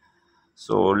crying.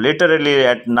 So literally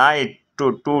at night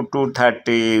to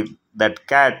 2:30, that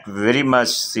cat very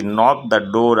much, she knocked the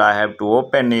door. I have to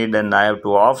open it and I have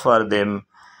to offer them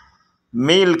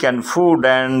milk and food,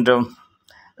 and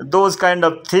those kind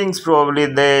of things. Probably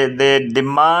they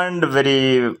demand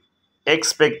very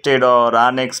expected or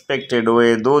unexpected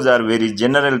way. Those are very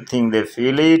general thing, they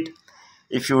feel it.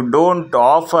 If you don't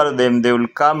offer them, they will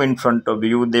come in front of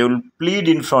you, they will plead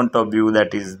in front of you.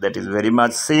 That is very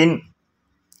much seen.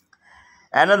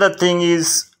 Another thing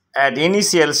is, at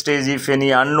initial stage, if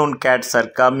any unknown cats are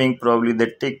coming, probably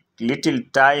they take little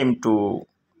time to,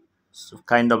 so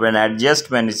kind of an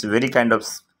adjustment. It's very kind of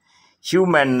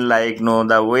human, like, no,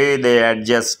 the way they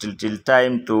adjust, little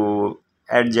time to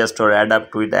adjust or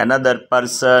adapt with another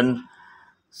person.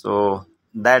 So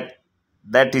that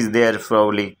is there.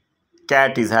 Probably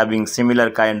cat is having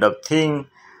similar kind of thing.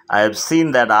 I have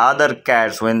seen that other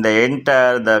cats, when they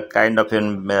enter, the kind of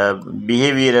an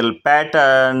behavioral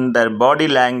pattern, their body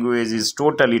language is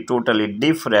totally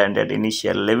different at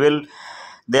initial level.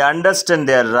 They understand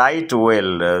their right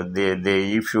well.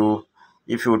 They if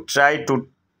you try to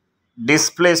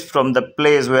displace from the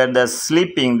place where they're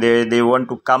sleeping, they want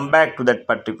to come back to that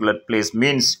particular place.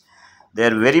 Means they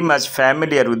are very much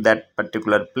familiar with that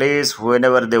particular place.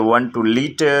 Whenever they want to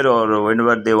litter or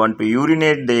whenever they want to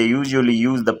urinate, they usually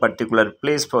use the particular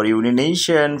place for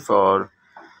urination. For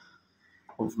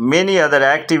many other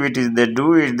activities, they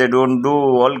do it. They don't do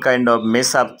all kind of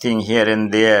mess up thing here and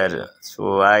there.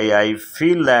 So I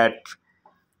feel that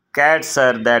cats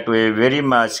are that way, very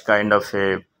much kind of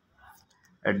a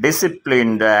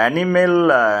disciplined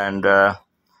animal. And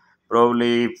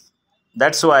probably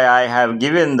that's why I have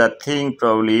given the thing.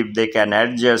 Probably if they can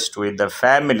adjust with the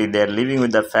family, they are living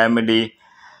with the family,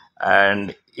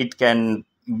 and it can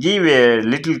give a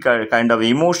little kind of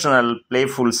emotional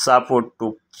playful support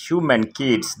to human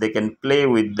kids. They can play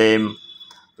with them.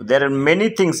 There are many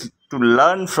things to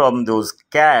learn from those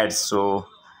cats. So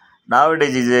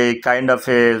nowadays is a kind of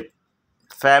a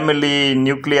family,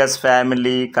 nucleus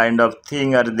family kind of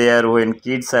thing are there. When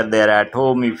kids are there at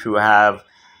home, if you have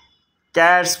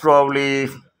cats, probably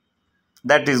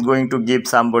that is going to give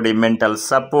somebody mental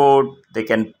support. They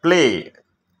can play.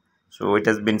 So it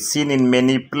has been seen in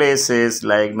many places,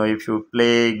 like, if you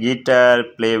play guitar,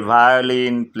 play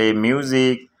violin, play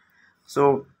music,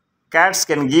 so cats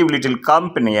can give little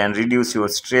company and reduce your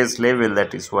stress level.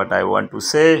 That is what I want to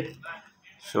say.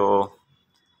 So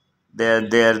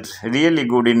they're really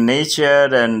good in nature.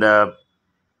 And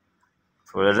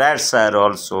rats are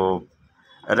also,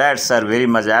 rats are very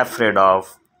much afraid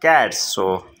of cats.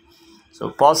 So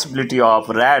possibility of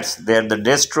rats, they're the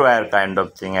destroyer kind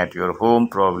of thing at your home.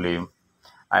 Probably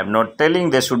I'm not telling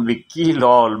they should be killed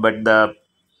all, but the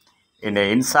in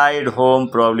a inside home,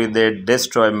 probably they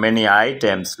destroy many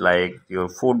items like your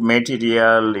food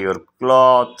material, your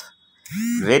cloth,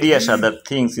 various other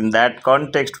things. In that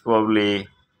context, probably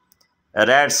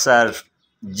rats are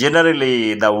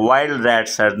generally, the wild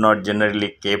rats are not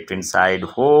generally kept inside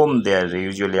home. They are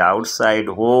usually outside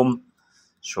home.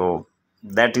 So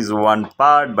that is one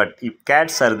part. But if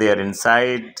cats are there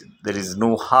inside, there is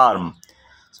no harm.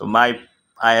 So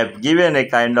I have given a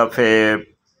kind of a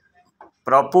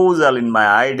proposal in my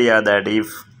idea that if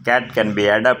cat can be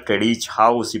adapted, each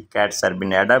house, if cats are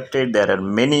being adapted, there are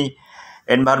many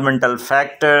environmental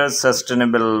factors,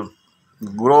 sustainable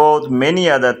growth, many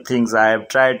other things. I have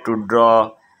tried to draw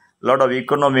a lot of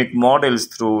economic models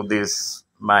through this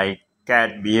my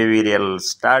cat behavioral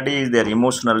studies, their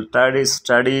emotional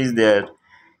studies, their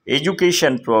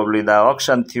education. Probably the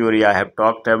auction theory I have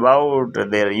talked about,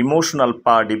 their emotional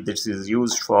part, if this is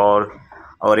used for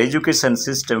our education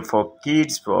system for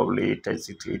kids, probably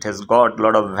it has got a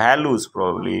lot of values.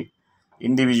 Probably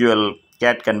individual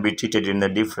cat can be treated in a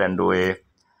different way.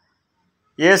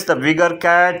 Yes, the bigger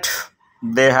cat,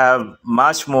 they have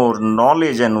much more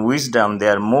knowledge and wisdom. They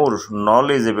are more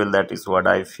knowledgeable. That is what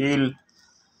I feel.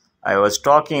 I was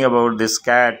talking about this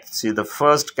cat. See, the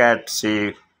first cat,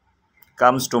 she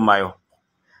comes to my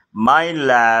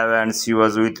MindLab, and she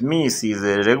was with me. She's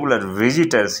a regular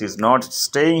visitor. She's not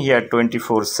staying here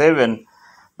 24/7,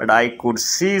 but I could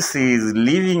see she's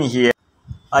living here.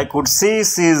 I could see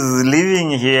she's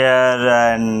living here,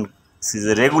 and she's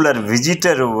a regular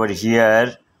visitor over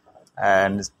here,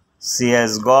 and she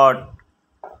has got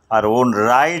her own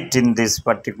right in this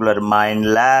particular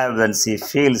MindLab, and she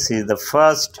feels she's the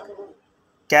first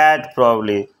cat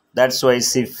probably. That's why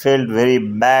she felt very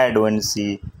bad when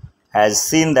she has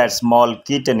seen that small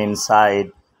kitten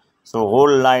inside. So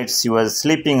whole night she was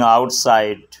sleeping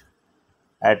outside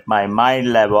at my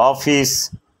MindLab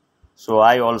office. So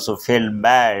I also felt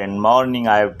bad, and morning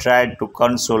I have tried to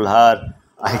console her.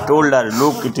 I told her,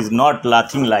 look, it is not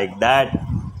nothing like that.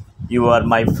 You are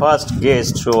my first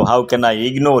guest, so how can I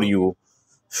ignore you?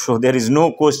 So there is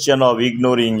no question of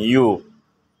ignoring you.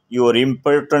 Your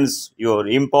importance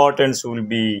will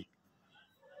be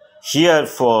here.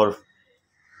 For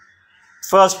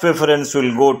first preference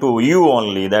will go to you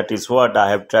only. That is what I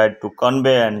have tried to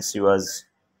convey, and she was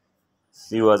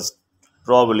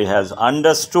probably has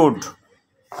understood,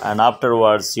 and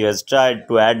afterwards she has tried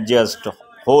to adjust a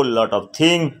whole lot of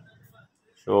thing.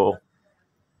 So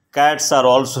cats are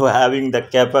also having the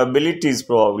capabilities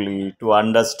probably to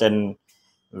understand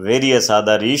various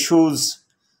other issues.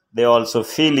 They also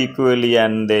feel equally,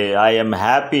 and I am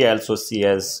happy also she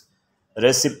has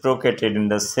reciprocated in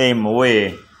the same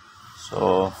way.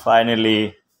 So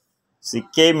finally, she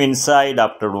came inside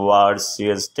afterwards. She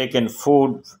has taken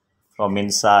food from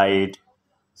inside.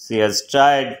 She has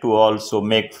tried to also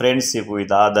make friendship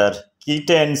with other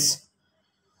kittens.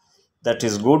 That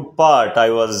is good part.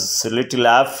 I was a little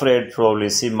afraid probably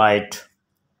she might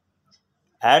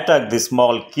attack the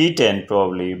small kitten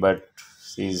probably, but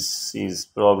she's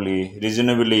probably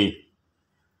reasonably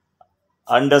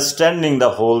understanding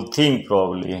the whole thing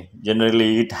probably.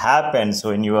 Generally it happens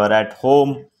when you are at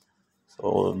home.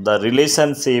 So the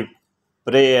relationship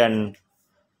pray, and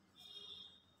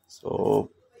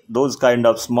so those kind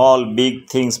of small big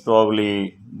things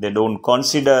probably they don't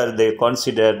consider. They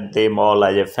consider them all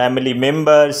as a family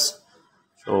members.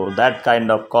 So that kind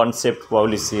of concept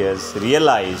probably she has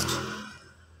realized.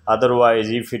 Otherwise,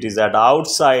 if it is at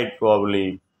outside,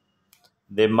 probably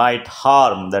they might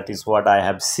harm. That is what I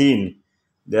have seen.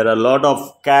 There are a lot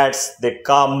of cats. They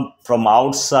come from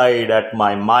outside at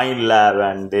my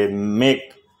MindLab, and they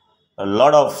make a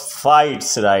lot of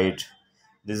fights. Right,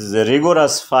 this is a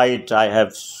rigorous fight. I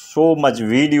have so much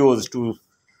videos to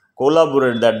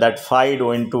collaborate that fight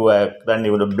went to a kind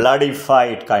of a bloody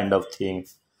fight kind of thing.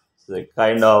 The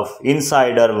kind of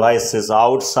insider versus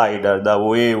outsider, the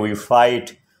way we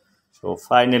fight. So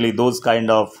finally, those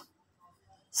kind of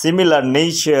similar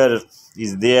nature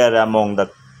is there among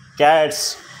the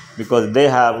cats, because they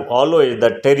have always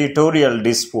the territorial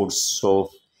disputes. So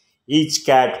each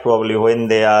cat probably when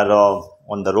they are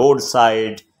on the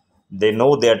roadside, they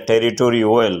know their territory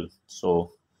well.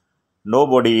 So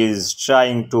nobody is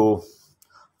trying to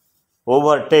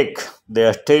overtake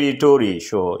their territory.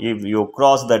 So if you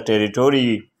cross the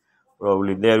territory,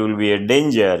 probably there will be a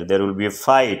danger. There will be a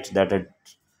fight that had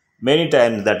many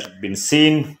times that been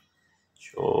seen.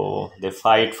 So they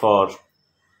fight for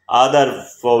other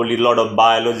probably lot of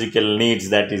biological needs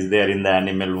that is there in the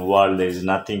animal world. There is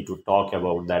nothing to talk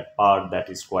about that part. That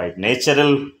is quite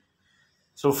natural.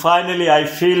 So finally, I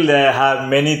feel they have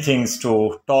many things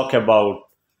to talk about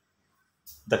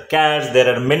the cats.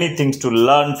 There are many things to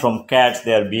learn from cats,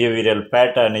 their behavioral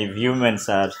pattern. If humans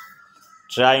are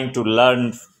trying to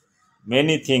learn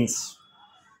many things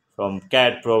from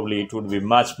cat, probably it would be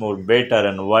much more better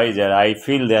and wiser. I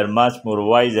feel they are much more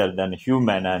wiser than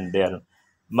human, and they are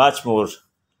much more,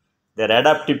 their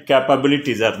adaptive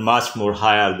capabilities are much more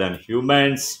higher than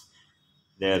humans.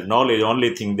 Their knowledge,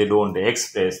 only thing they don't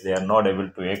express, they are not able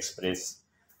to express.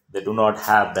 They do not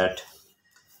have that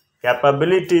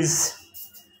capabilities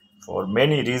for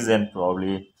many reasons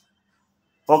probably.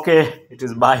 Okay, it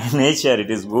is by nature,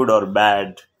 it is good or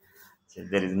bad. So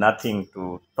there is nothing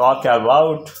to talk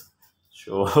about.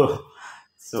 So,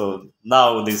 so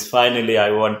now this finally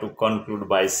I want to conclude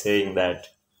by saying that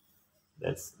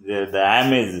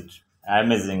the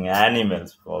amazing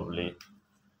animals probably.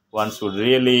 One should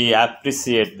really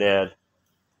appreciate their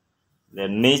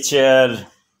nature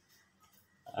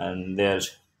and their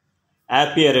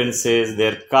appearances,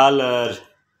 their color.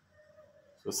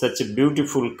 So such a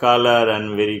beautiful color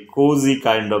and very cozy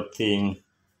kind of thing.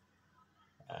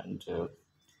 And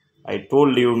I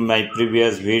told you in my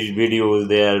previous videos,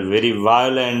 they are very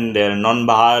violent, they are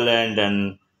non-violent,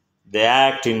 and they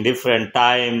act in different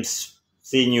times,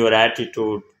 seeing your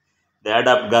attitude. They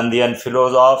adapt Gandhian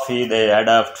philosophy, they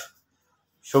adapt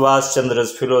Subhash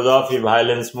Chandra's philosophy,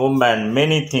 violence movement,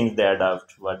 many things they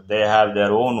adopt, but they have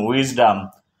their own wisdom.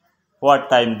 What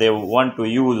time they want to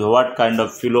use, what kind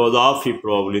of philosophy,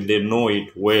 probably they know it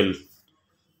well,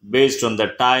 based on the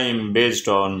time, based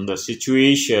on the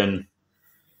situation,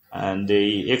 and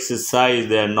they exercise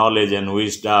their knowledge and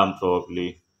wisdom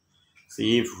probably.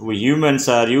 See, if we humans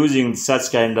are using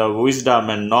such kind of wisdom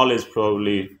and knowledge,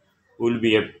 probably will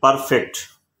be a perfect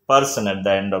person at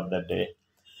the end of the day.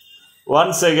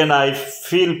 Once again, I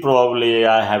feel probably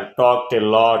I have talked a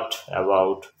lot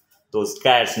about those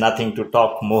cats, nothing to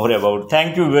talk more about.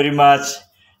 Thank you very much.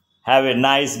 Have a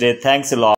nice day. Thanks a lot.